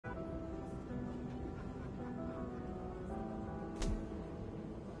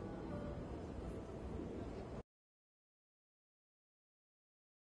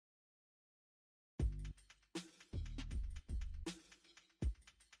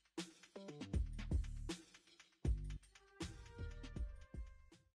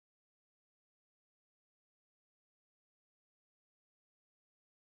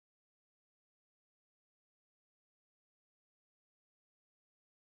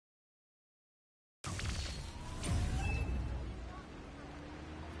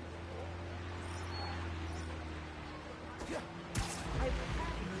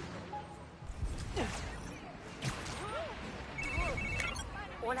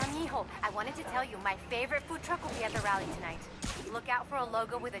Mijo, I wanted to tell you my favorite food truck will be at the rally tonight. Look out for a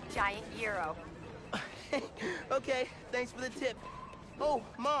logo with a giant gyro. Okay, thanks for the tip. Oh,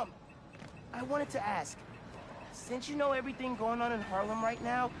 Mom, I wanted to ask, since you know everything going on in Harlem right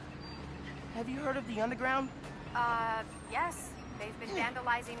now, have you heard of the Underground? Yes. They've been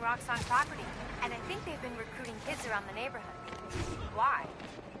vandalizing Roxxon property, and I think they've been recruiting kids around the neighborhood. Why?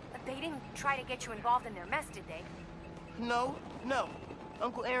 They didn't try to get you involved in their mess, did they? No.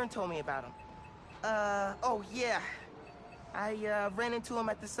 Uncle Aaron told me about him. Oh yeah. I ran into him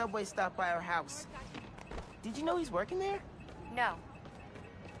at the subway stop by our house. Did you know he's working there? No.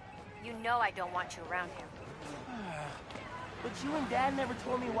 You know I don't want you around him. But you and Dad never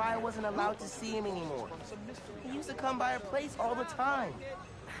told me why I wasn't allowed to see him anymore. He used to come by our place all the time.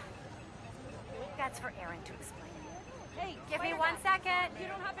 That's for Aaron to explain. Hey, Give me 1 second. You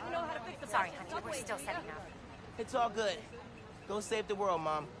don't happen to know how to fix the Sorry, honey, we're still setting up. It's all good. Go save the world,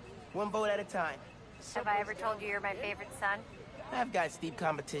 Mom. One vote at a time. Have I ever told you you're my favorite son? I've got steep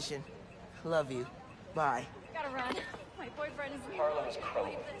competition. Love you. Bye. Gotta run. My boyfriend is... Harlem is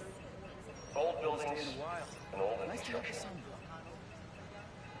crumbling. Old buildings and old infrastructure.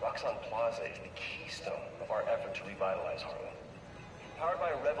 Roxxon Plaza is the keystone of our effort to revitalize Harlem. Powered by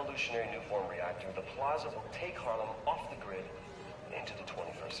a revolutionary new form reactor, the plaza will take Harlem off the grid into the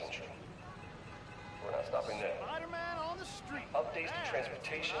 21st century. We're not stopping there. Spiderman on the street. Updates to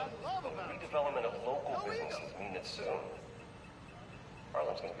transportation and the redevelopment of local businesses mean that soon,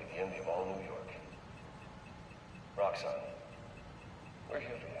 Harlem's going to be the envy of all New York. Roxxon, we're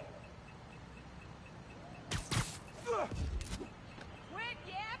here for you. Quit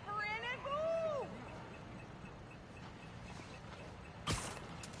yappering and move!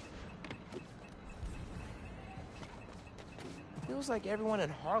 Feels like everyone in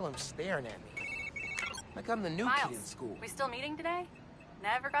Harlem's staring at me. Like I'm the new kid in school. We still meeting today?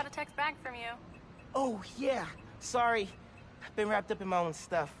 Never got a text back from you. Oh, yeah. Sorry. I've been wrapped up in my own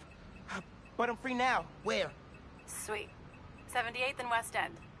stuff. But I'm free now. Where? Sweet. 78th and West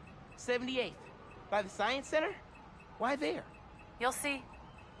End. 78th. By the Science Center? Why there? You'll see.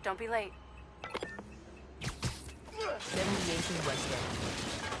 Don't be late. 78th and West End.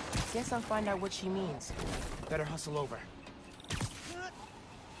 Guess I'll find out what she means. Better hustle over.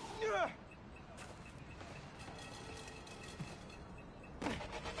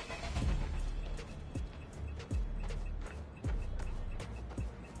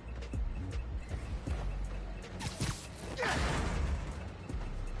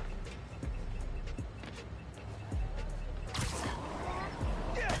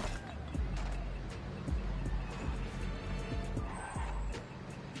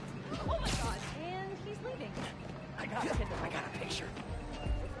 Oh my god, and he's leaving. I got a picture.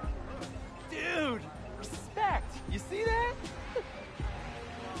 Dude, respect. You see that?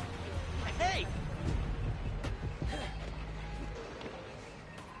 Hey!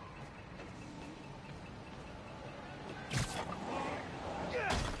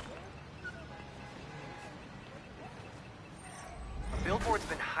 A billboard's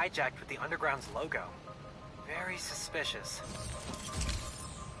been hijacked with the Underground's logo. Very suspicious.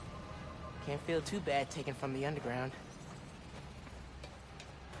 Can't feel too bad taken from the Underground.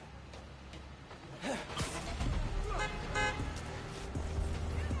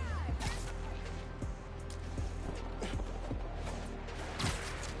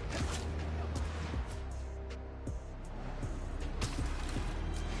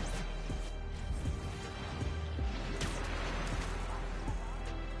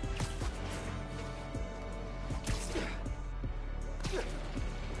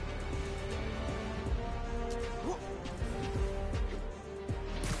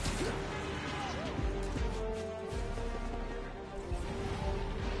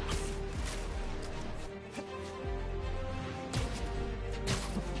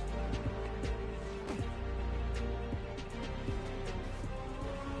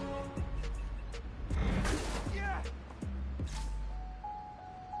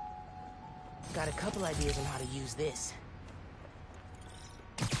 Got a couple ideas on how to use this.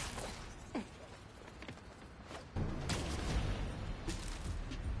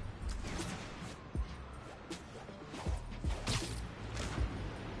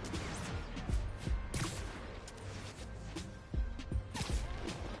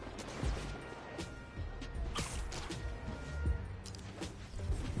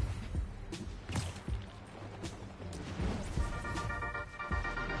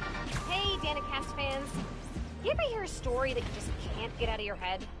 Cast fans, you ever hear a story that you just can't get out of your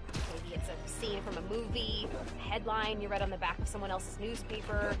head? Maybe it's a scene from a movie, a headline you read on the back of someone else's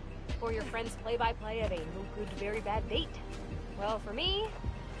newspaper, or your friend's play-by-play of a no-good, very bad date. Well, for me,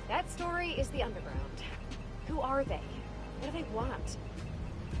 That story is the underground. Who are they? What do they want?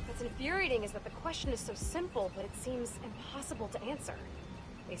 What's infuriating is that the question is so simple, but it seems impossible to answer.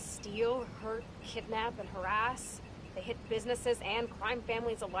 They steal, hurt, kidnap, and harass. They hit businesses and crime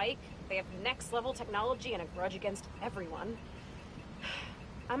families alike. They have next-level technology and a grudge against everyone.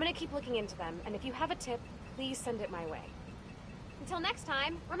 I'm gonna keep looking into them, and if you have a tip, please send it my way. Until next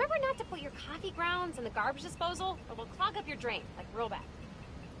time, remember not to put your coffee grounds in the garbage disposal, or we'll clog up your drain, like real bad.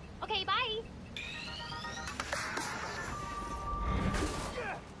 Okay, bye!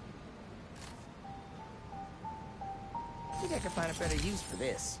 I think I could find a better use for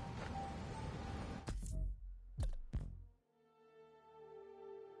this.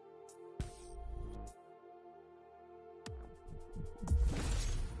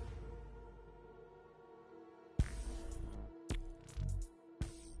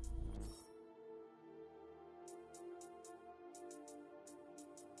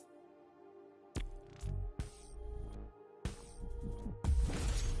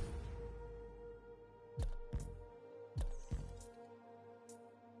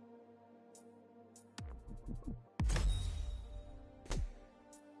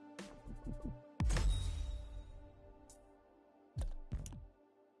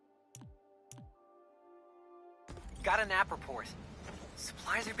 Got an app report.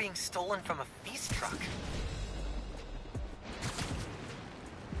 Supplies are being stolen from a feast truck.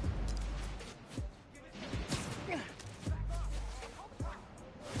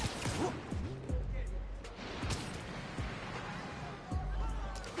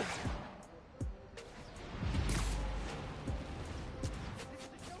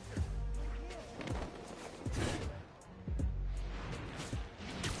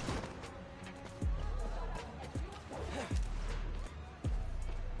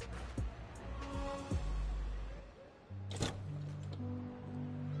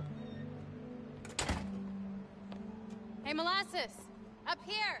 Hey, Molasses! Up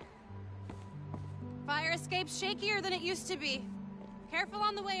here! Fire escape's shakier than it used to be. Careful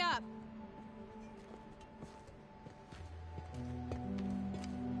on the way up.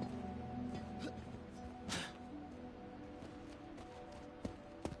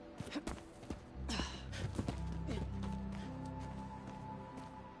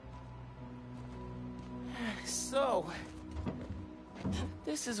 So,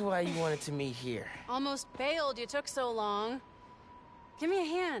 this is why you wanted to meet here. Almost bailed you took so long. Give me a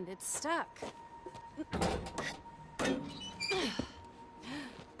hand, it's stuck.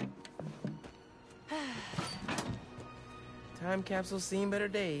 Time capsule's seen better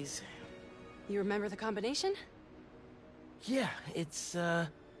days. You remember the combination? Yeah, it's, man,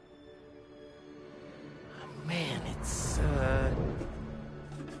 it's,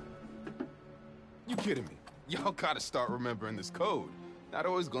 You kidding me? Y'all gotta start remembering this code. Not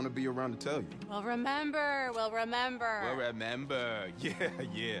always gonna be around to tell you. We'll remember. Well, remember.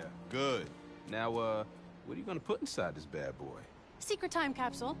 Yeah. Good. Now, what are you gonna put inside this bad boy? Secret time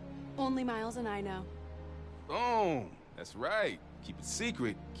capsule. Only Miles and I know. Boom. That's right. Keep it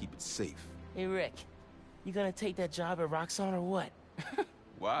secret. Keep it safe. hey, Rick, you gonna take that job at Roxxon or what?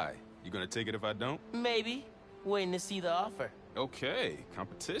 Why? You gonna take it if I don't? Maybe. Waiting to see the offer. Okay.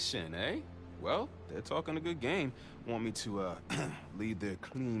 Competition, eh? Well, they're talking a good game. Want me to, lead their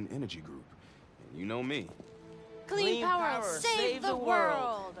clean energy group. And you know me. Clean power, save the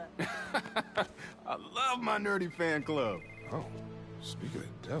world! I love my nerdy fan club. Oh, speak of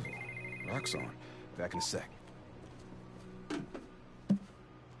the devil. Roxxon. Back in a sec.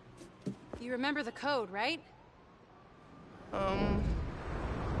 You remember the code, right?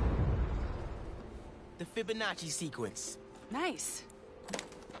 The Fibonacci sequence. Nice.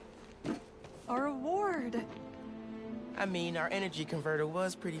 A reward. I mean, our energy converter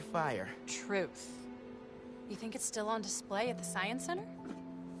was pretty fire. Truth. You think it's still on display at the Science Center?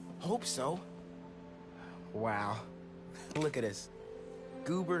 Hope so. Wow. Look at this.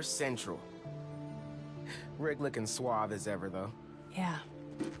 Goober Central. Rick looking suave as ever, though. Yeah.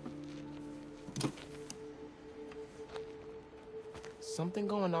 Something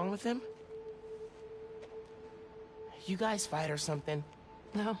going on with him? You guys fight or something?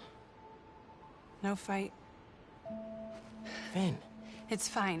 No. No fight. Finn, It's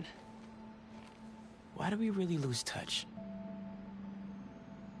fine. why do we really lose touch?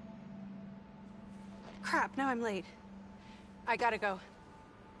 Crap, now I'm late. I gotta go.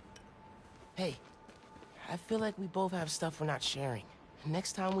 Hey, I feel like we both have stuff we're not sharing.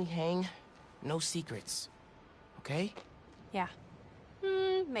 Next time we hang, no secrets. Okay? Yeah.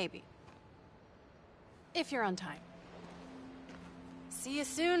 Maybe. If you're on time. See you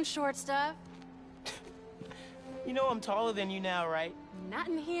soon, short stuff. You know I'm taller than you now, right? Not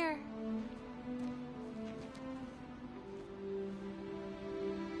in here.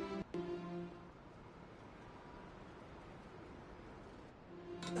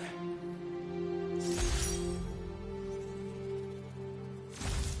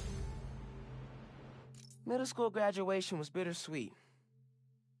 Middle school graduation was bittersweet.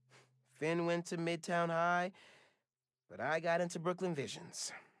 Finn went to Midtown High, but I got into Brooklyn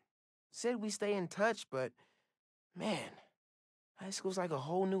Visions. Said we stay in touch, but man, high school's like a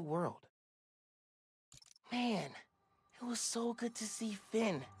whole new world. Man, it was so good to see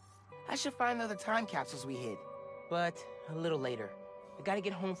Finn. I should find the other time capsules we hid, but a little later. I gotta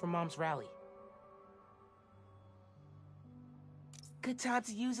get home from Mom's rally. Good time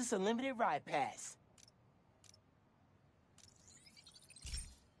to use this unlimited ride pass.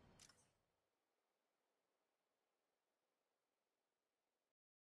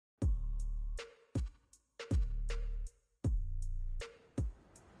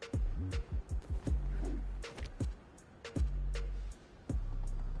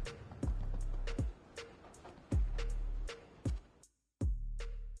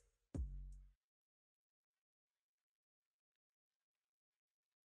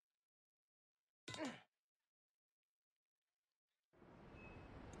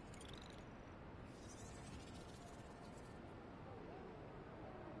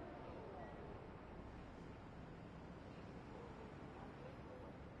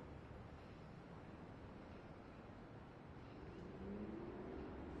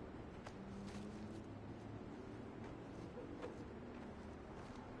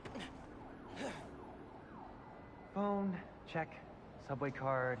 Phone, check. Subway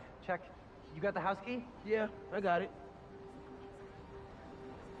card, check. You got the house key? Yeah, I got it.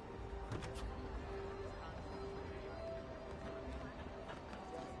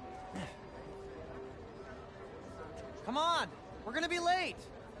 Come on! We're gonna be late!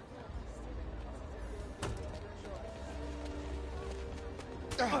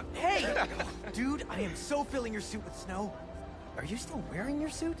 Hey! Dude, I am so filling your suit with snow. Are you still wearing your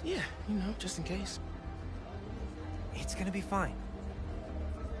suit? Yeah, you know, just in case. It's gonna be fine.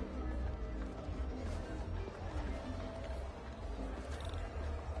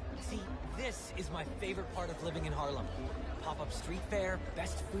 See, this is my favorite part of living in Harlem. Pop-up street fair,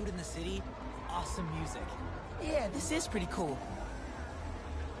 best food in the city, awesome music. Yeah, this is pretty cool.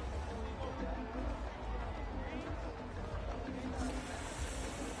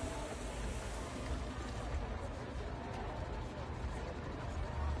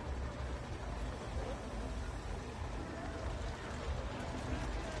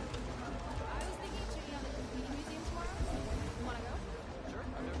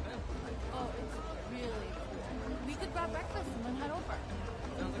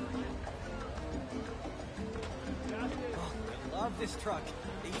 This truck.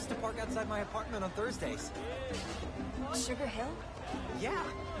 They used to park outside my apartment on Thursdays. Sugar Hill? Yeah.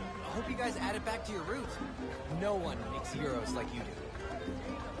 I hope you guys add it back to your route. No one makes heroes like you do.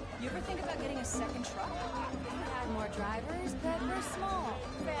 You ever think about getting a second truck? Had more drivers, but we're small.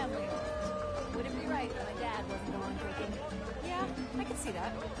 Family owned. Would it be right if my dad wasn't the one cooking? Yeah, I can see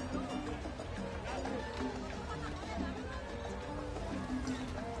that.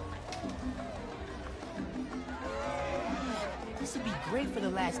 This would be great for the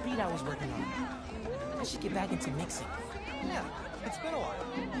last beat I was working on. I should get back into mixing. Yeah, it's been a while.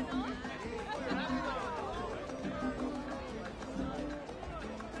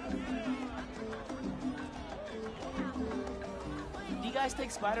 Do you guys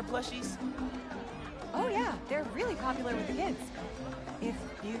take spider plushies? Oh yeah, they're really popular with the kids. If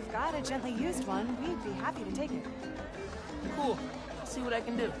you've got a gently used one, we'd be happy to take it. Cool. I'll see what I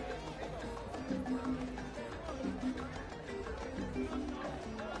can do.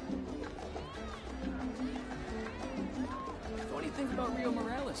 What do you think about Rio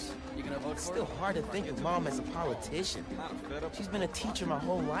Morales? You gonna vote It's for still him? hard to think of Mom as a politician. She's been a teacher my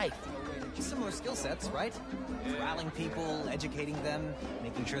whole life. Similar skill sets, right? Rallying people, educating them,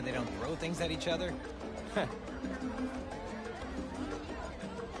 making sure they don't throw things at each other.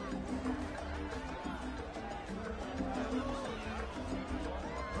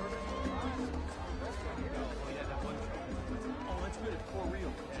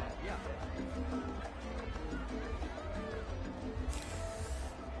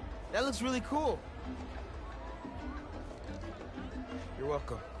 That looks really cool. You're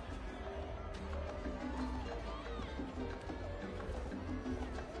welcome.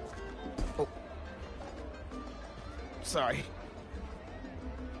 Oh. Sorry.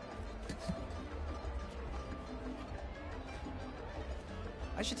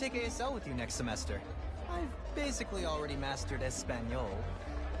 I should take ASL with you next semester. I've basically already mastered Espanol.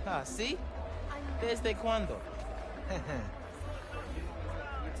 Ah, see? Desde cuando?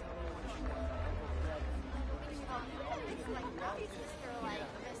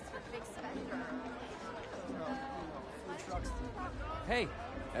 Hey,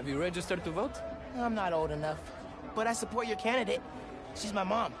 have you registered to vote? I'm not old enough, but I support your candidate. She's my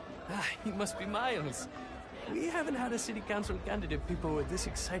mom. Ah, you must be Miles. We haven't had a city council candidate people were this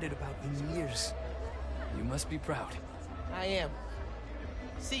excited about in years. You must be proud. I am.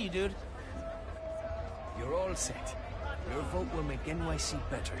 See you, dude. You're all set. Your vote will make NYC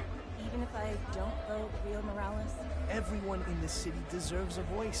better. Even if I don't vote Rio Morales? Everyone in the city deserves a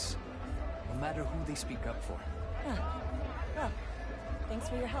voice, no matter who they speak up for. Huh. Well, thanks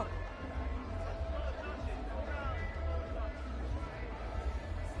for your help.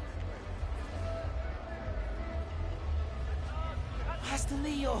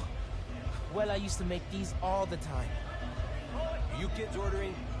 Pastelillo. Well, I used to make these all the time. You kids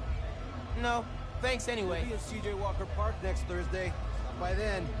ordering? No, thanks anyway. We'll be at CJ Walker Park next Thursday. Stop by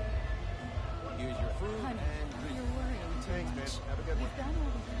then. Here's your fruit Honey, and drink. you're worrying too Thanks, much. man. Have a good one. We've done all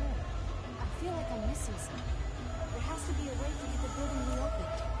we can. I feel like I'm missing something. There has to be a way to get the building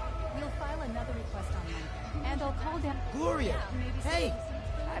reopened. We'll file another request on Monday, and I'll call down... Gloria! Hey!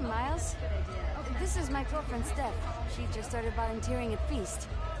 Hi, Miles. This is my girlfriend, Steph. She just started volunteering at Feast.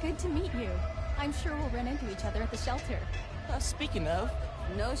 Good to meet you. I'm sure we'll run into each other at the shelter. Speaking of...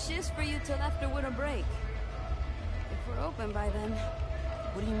 No shifts for you till after winter break. If we're open by then.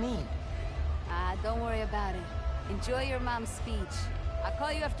 What do you mean? Ah, don't worry about it. Enjoy your mom's speech. I'll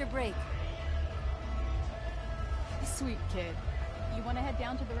call you after break. Sweet kid. You want to head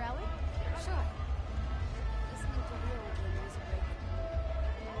down to the rally? Sure. Listening to Rio with you is a break.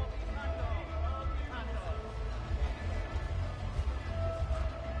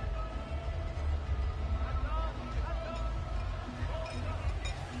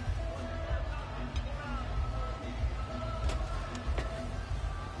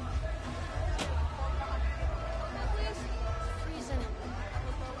 Freezing.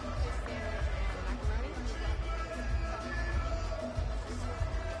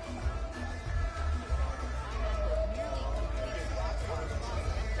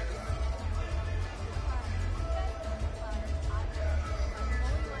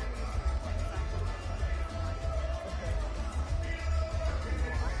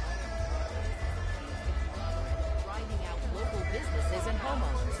 Driving out local businesses and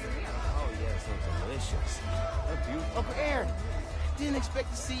homeowners. Oh, yes, they're delicious. They're beautiful. Uncle Aaron, didn't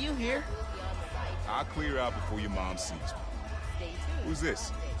expect to see you here. I'll clear out before your mom sees me. Stay tuned. Who's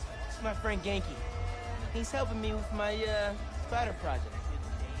this? It's my friend Genki. He's helping me with my, spider project.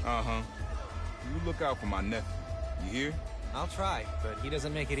 Uh-huh. You look out for my nephew. You hear? I'll try, but he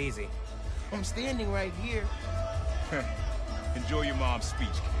doesn't make it easy. I'm standing right here. Enjoy your mom's speech,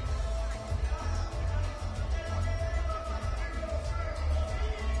 kid.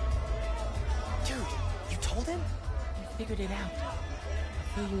 Dude, you told him? I figured it out.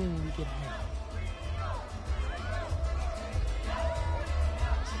 I'll fill you in when we get home.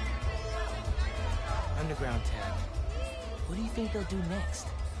 Underground town. What do you think they'll do next?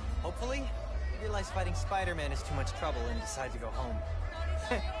 Hopefully, they realize fighting Spider-Man is too much trouble and decide to go home.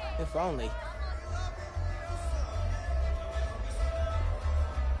 If only.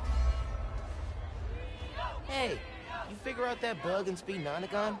 Hey, you figure out that bug in Speed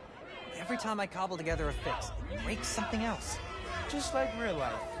Nonagon? Every time I cobble together a fix, it breaks something else. Just like real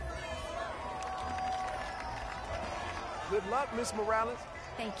life. Good luck, Miss Morales.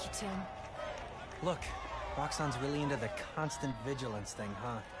 Thank you, Tim. Look, Roxxon's really into the constant vigilance thing,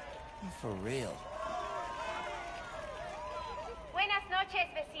 huh? For real. Buenas noches,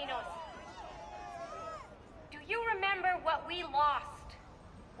 vecinos. Do you remember what we lost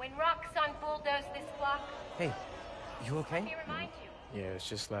when Roxxon bulldozed this block? Hey, you okay? Let me remind you. Yeah, it's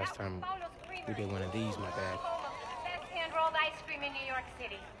just last That was time Paulo's Creamery, we did one of these, my bad. home of the best hand-rolled ice cream in New York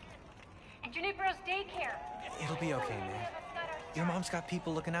City. And Junipero's daycare. It'll be okay, man. Your mom's got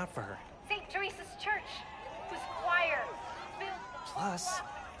people looking out for her. St. Teresa's Church, whose choir built the Plus,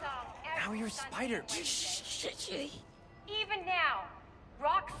 Roxxon now you're Spider. Spider. Even now,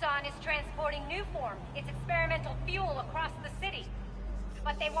 Roxxon is transporting Newform, its experimental fuel, across the city.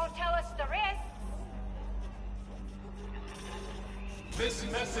 But they won't tell us the risks. This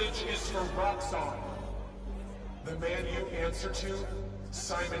message is for Roxxon. The man you answer to,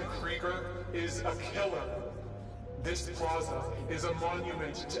 Simon Krieger, is a killer. This plaza is a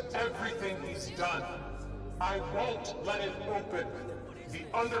monument to everything he's done. I won't let it open. The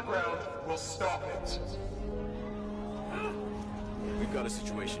underground will stop it. We've got a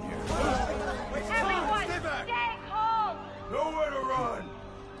situation here. Everyone, stay back! Nowhere to run!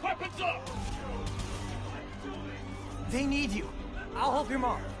 Weapons up! They need you. I'll help your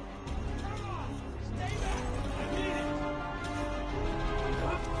mom.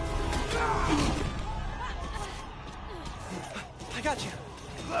 I got you.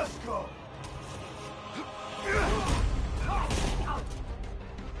 Let's go!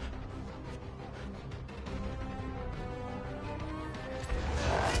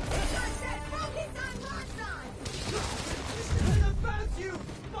 Bounce you,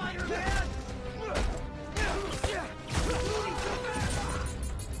 Spider-Man!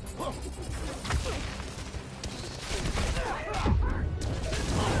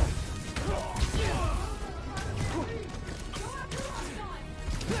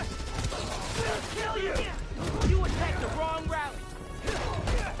 Kill you! You attacked the wrong route!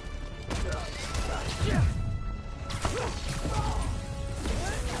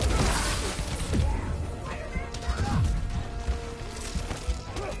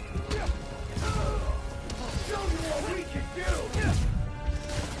 Show you what we can do!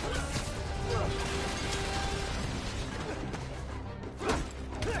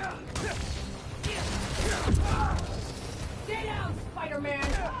 Stay down, Spider-Man!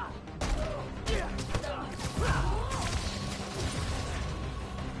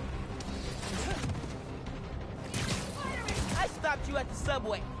 I stopped you at the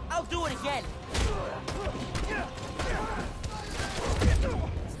subway. I'll do it again.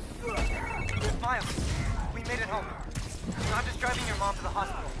 Miles, we made it home. I'm just driving your mom to the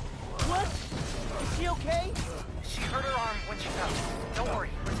hospital. What? Is she okay? She hurt her arm when she fell. Don't worry,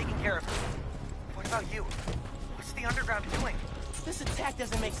 we're taking care of her. What about you? What's the underground doing? This attack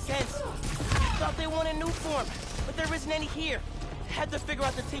doesn't make sense. Thought they wanted new form, but there isn't any here. Had to figure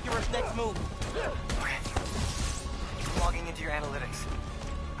out the Tinkerer's next move. Okay. I'm logging into your analytics.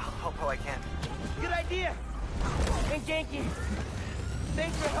 I'll help how I can. Good idea. And Genki,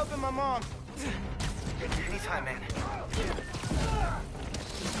 thanks for helping my mom. Anytime, man.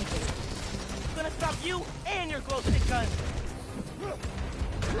 I'm gonna stop you and your glow stick gun.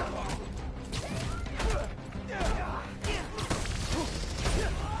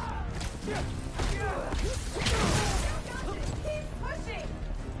 Keep pushing!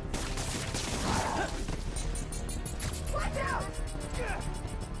 Watch out!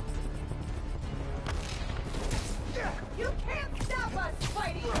 You can't stop us,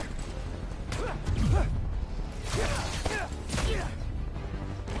 Spidey!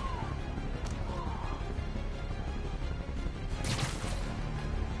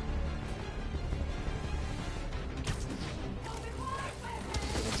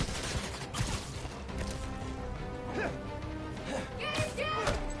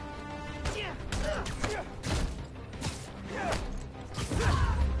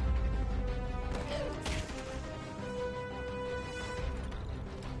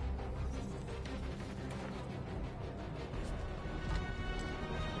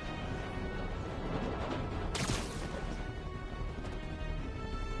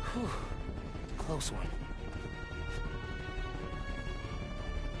 Whew. Close one.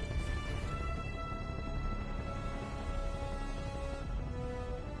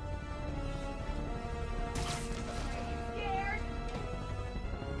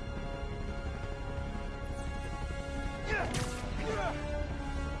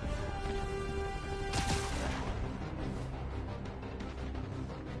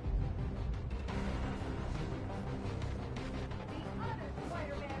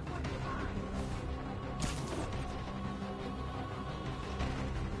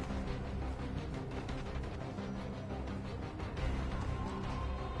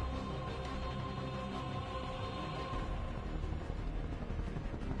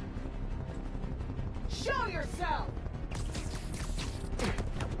 Show yourself!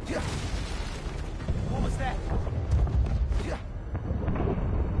 What was that?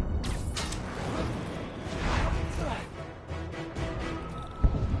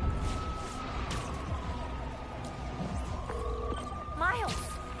 Miles!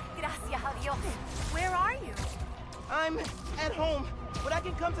 Gracias a Dios. Where are you? I'm at home, but I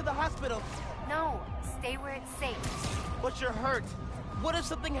can come to the hospital. No, stay where it's safe. But you're hurt. What if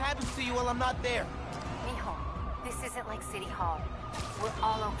something happens to you while I'm not there? Mijo, this isn't like City Hall. We're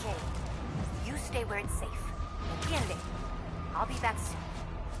all okay. You stay where it's safe. Entiende? I'll be back soon.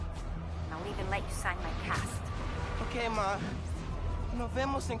 I'll even let you sign my cast. Okay, Ma. Nos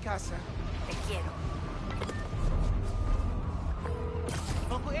vemos en casa. Te quiero.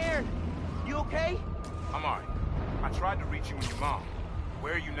 Uncle Aaron, you okay? I'm alright. I tried to reach you and your mom.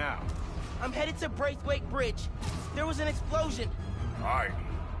 Where are you now? I'm headed to Braithwaite Bridge. There was an explosion. Alright.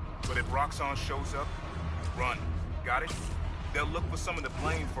 But if Roxxon shows up, run. Got it? They'll look for someone to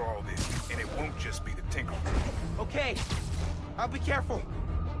blame for all this, and it won't just be the Tinkerer. Okay, I'll be careful.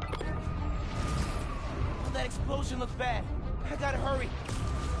 Oh, that explosion looks bad. I gotta hurry.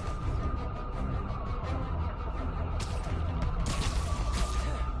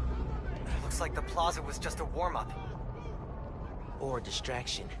 Looks like the plaza was just a warm-up. Or a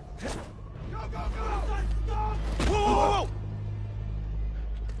distraction. Go, go, go! Whoa, whoa, whoa!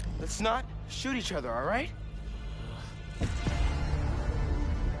 Let's not shoot each other, all right?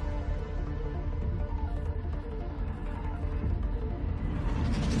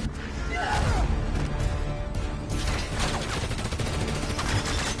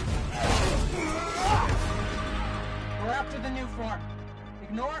 We're up to the new form.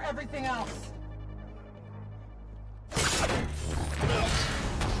 Ignore everything else.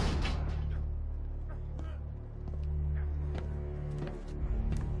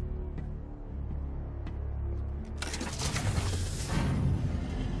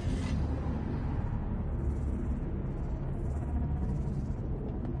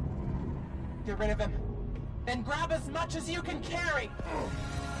 Get rid of him. Then grab as much as you can carry!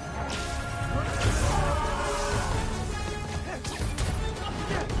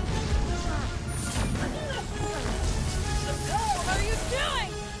 What are you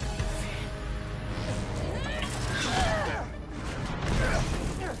doing?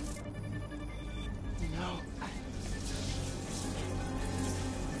 No.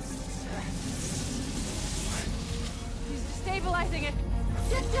 He's destabilizing it.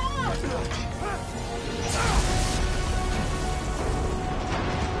 Get down!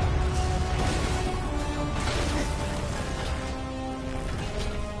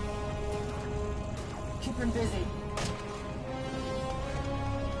 Keep him busy.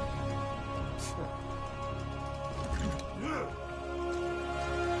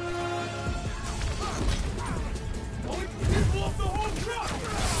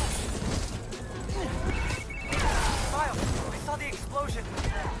 Miles, I saw the explosion.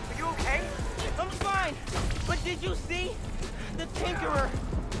 Are you okay? I'm fine. But did you see? The Tinkerer.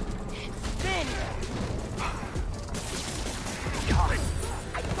 Finn. God.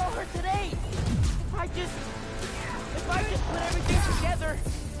 I saw her today. If I just put everything together.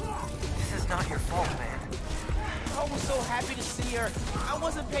 This is not your fault, man. I was so happy to see her. I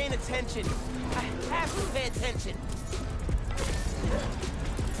wasn't paying attention. I have to pay attention.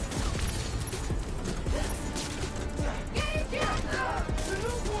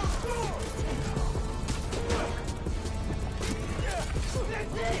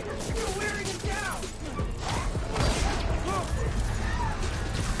 That's it! You're wearing him down!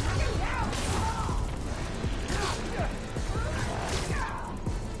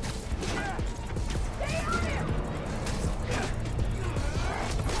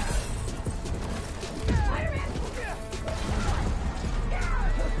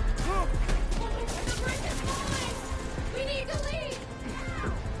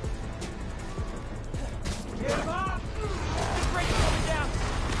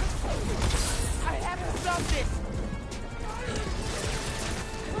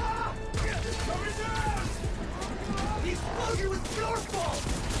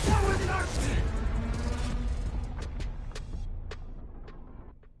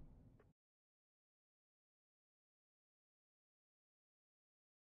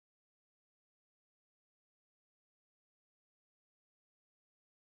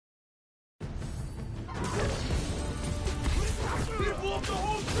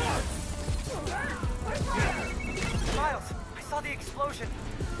 Miles, I saw the explosion.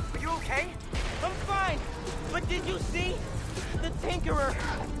 Are you okay? I'm fine. But did you see? The Tinkerer.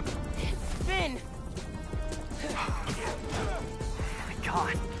 Finn. My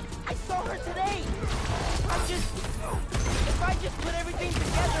God. I saw her today. If I just put everything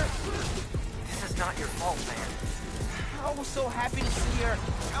together. This is not your fault, man. I was so happy to see her.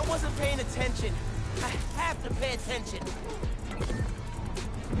 I wasn't paying attention. I have to pay attention.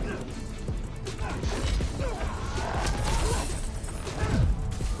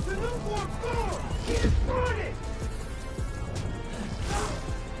 The new form forward! Keep it running!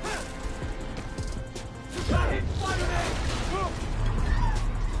 Got it, Spider-Man!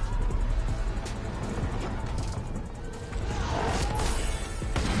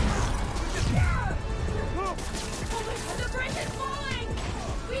 The bridge is falling!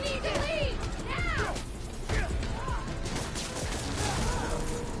 We need to leave! Now!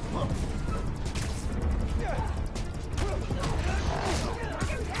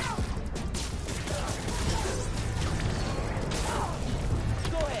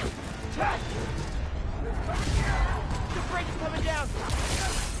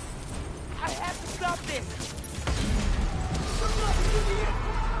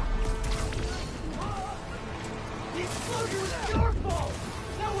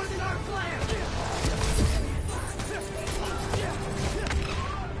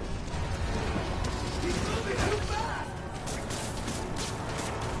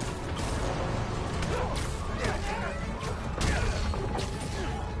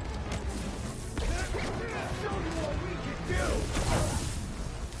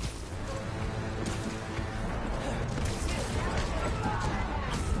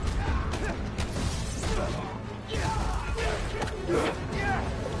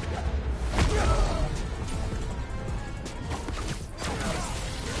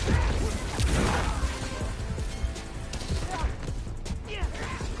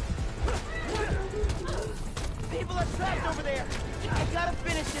 People are trapped over there! I gotta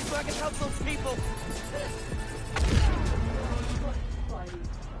finish this so I can help those people!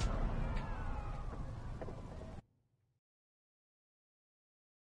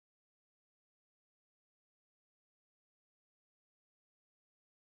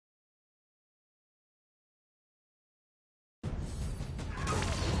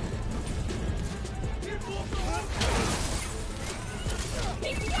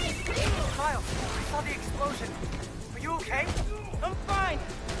 Miles, I saw the explosion. Are you okay? I'm fine!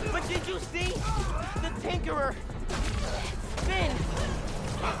 But did you see? The Tinkerer! Finn!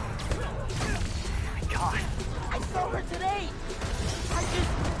 Oh my god. I saw her today!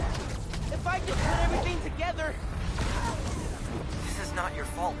 If I just put everything together... This is not your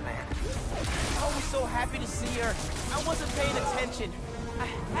fault, man. I was so happy to see her. I wasn't paying attention. I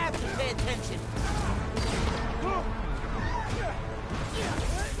have to pay attention.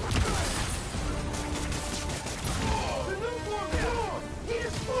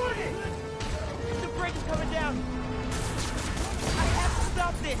 The brake is coming down. I have to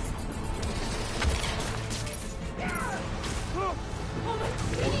stop this.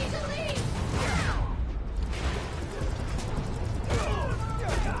 We need to leave!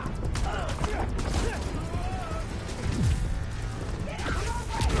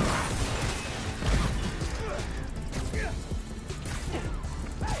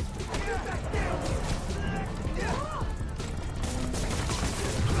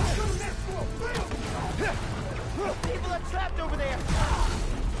 People are trapped over there.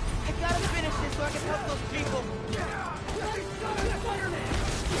 I gotta finish this so I can help those people.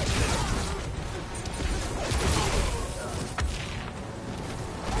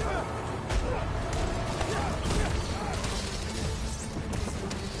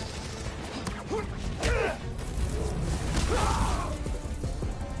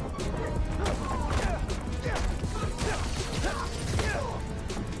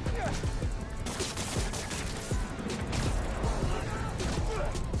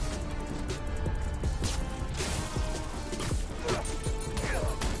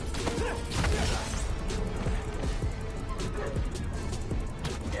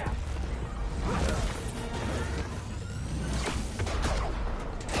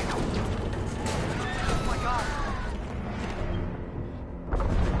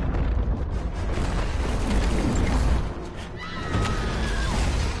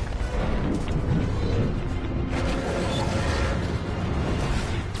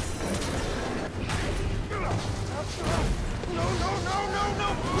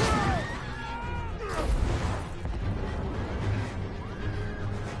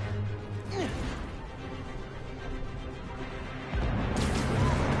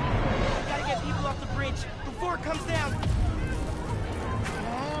 Before it comes down! Come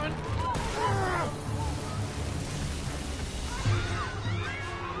on!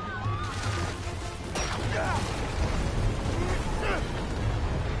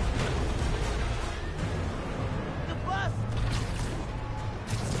 The bus!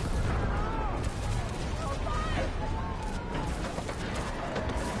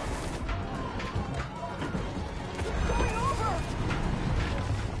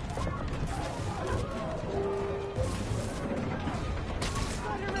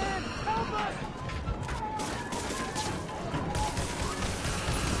 Spider-Man, help us!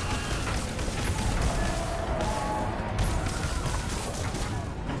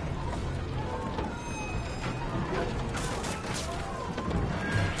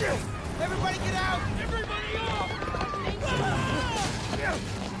 Everybody get out! Everybody off!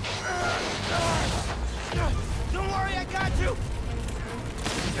 Don't worry, I got you!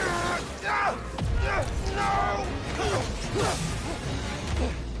 No!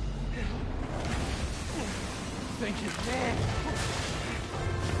 Thank you, man.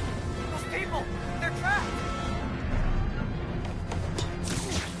 Those people, they're trapped.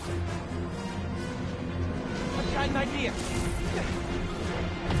 I've got an idea.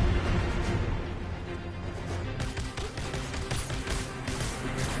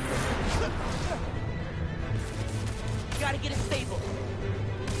 Gotta get it stable.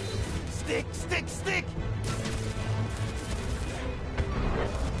 Stick, stick, stick!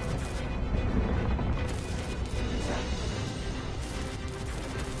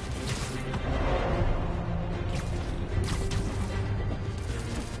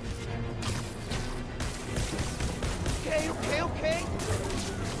 Okay.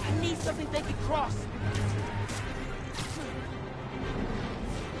 I need something they can cross.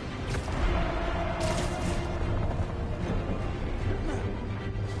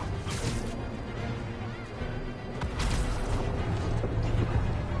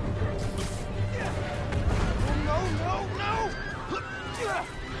 Oh no!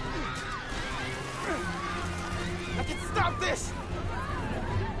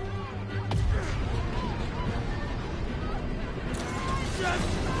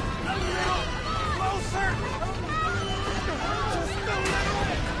 A little closer! Just a little!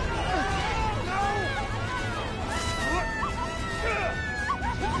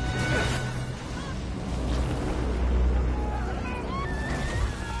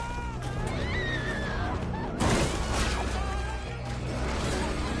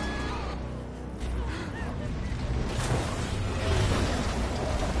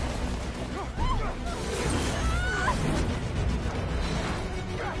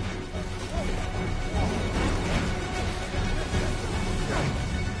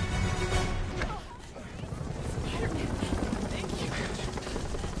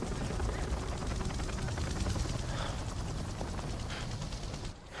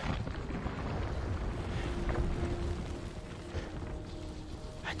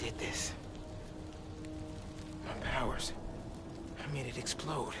 I did this. My powers. I made it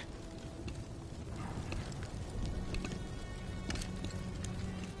explode.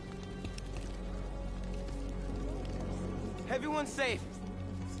 Everyone's safe.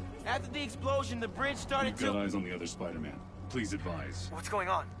 After the explosion, the bridge started We've got eyes on the other Spider-Man. Please advise. What's going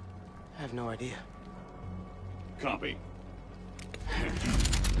on? I have no idea. Copy.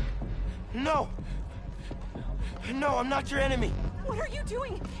 No! No, I'm not your enemy! What are you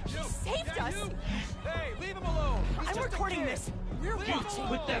doing? He saved us! Hey, leave him alone! I'm recording this! We're watching!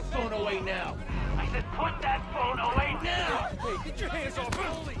 Put that phone away now! I said put that phone away now! Hey, get your hands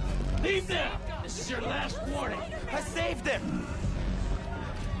off me! Leave now! This is your last warning! I saved them!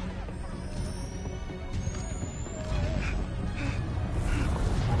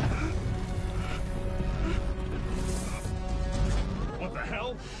 What the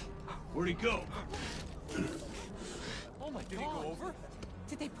hell? Where'd he go? Oh my, did he go over?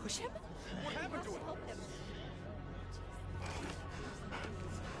 Did they push him? What happened to him?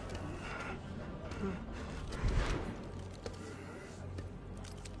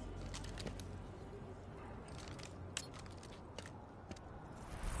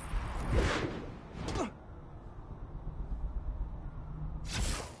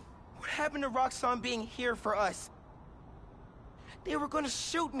 What happened to Roxxon being here for us? They were gonna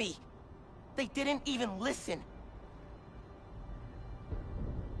shoot me! They didn't even listen!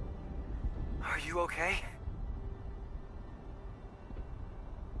 Are you okay?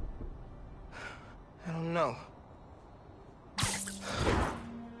 I don't know.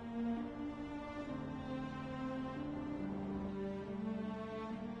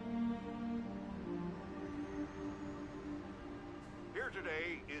 Here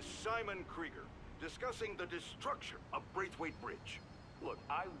today is Simon Krieger, discussing the destruction of Braithwaite Bridge. Look,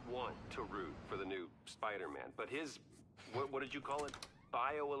 I want to root for the new Spider-Man, but his, what did you call it?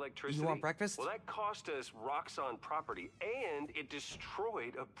 Bioelectricity? You want breakfast? Well, that cost us Roxxon property, and it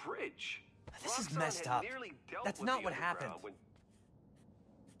destroyed a bridge. This is Roxxon messed had up. nearly dealt That's with not the what underground happened. when-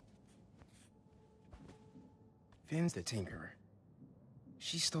 Finn's the Tinkerer.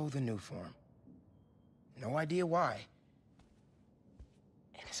 She stole the new form. No idea why.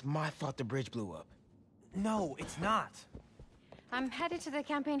 And it's my fault the bridge blew up. No, it's not. I'm headed to the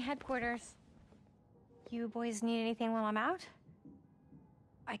campaign headquarters. You boys need anything while I'm out?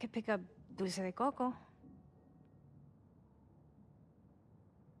 I could pick up dulce de coco.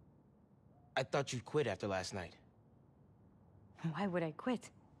 I thought you'd quit after last night. Why would I quit?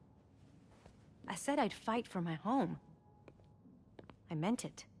 I said I'd fight for my home. I meant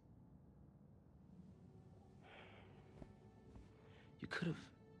it. You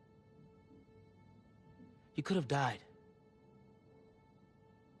could have died.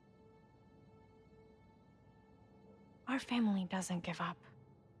 Our family doesn't give up.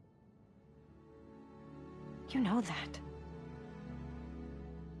 You know that.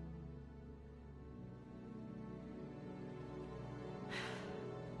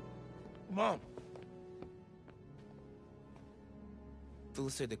 Mom.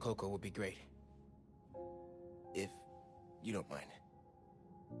 Dulce de coco would be great. If you don't mind.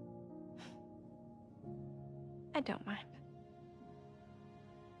 I don't mind.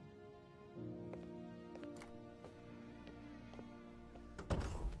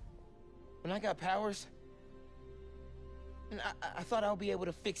 When I got powers, I thought I'll be able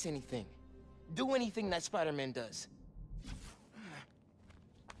to fix anything. Do anything that Spider-Man does.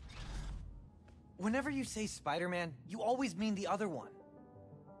 Whenever you say Spider-Man, you always mean the other one.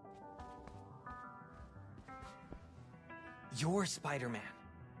 You're Spider-Man.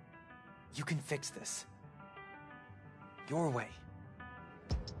 You can fix this. Your way.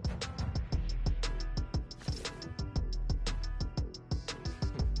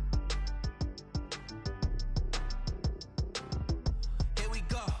 Here we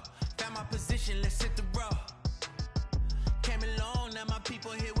go. Found my position, let's hit the road. Came along, now my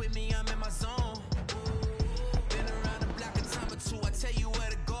people here with me, I'm in my zone. Been around the block a time or two. I tell you where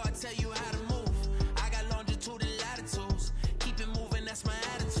to go, I tell you how to move. I got longitude and latitudes. Keep it moving, that's my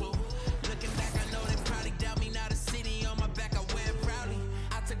attitude. Looking back, I know they probably doubt me. Now the city on my back, I wear it proudly.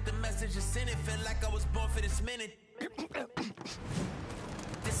 I took the message and sent it, felt like I was born for this minute.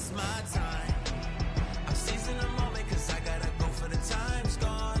 This is my time. I'm seizing the moment, cause I gotta go for the time's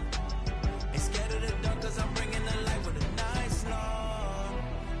gone. Ain't scared of the dark, cause I'm bringing the light with a nice lawn.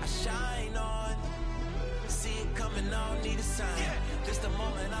 I shine on. See it coming, I don't need a sign. Just a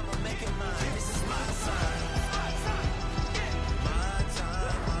moment, I'ma make it mine. This is my time. My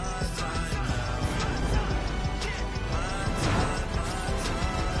time, my time now. My time, my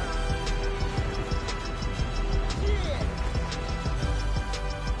time. Yeah.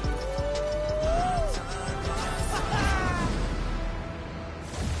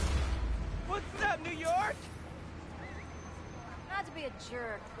 What's up, New York? Not to be a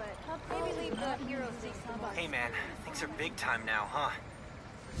jerk, but maybe leave the hero thing somewhere. Hey man, things are big time now, huh?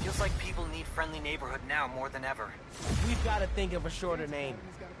 Feels like people need friendly neighborhood now more than ever. We've got to think of a shorter name.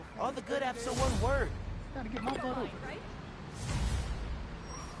 All the good apps are one word. Gotta get my butt over.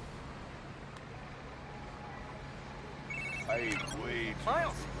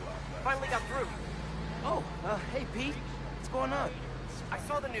 Miles, finally got through. Oh, hey Pete. What's going on? I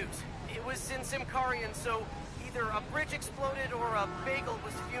saw the news. It was in Simkarian, so either a bridge exploded or a bagel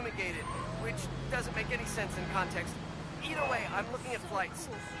was fumigated, which doesn't make any sense in context. Either way, I'm looking at flights.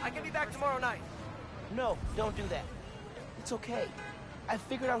 I can be back tomorrow night. No, don't do that. It's okay. I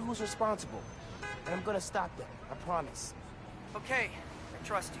figured out who's responsible, and I'm gonna stop them. I promise. Okay, I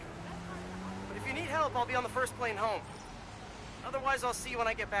trust you. But if you need help, I'll be on the first plane home. Otherwise, I'll see you when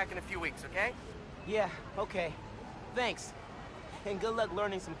I get back in a few weeks, okay? Yeah, okay. Thanks. And good luck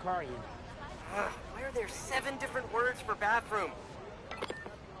learning some Karian. Why are there 7 different words for bathroom?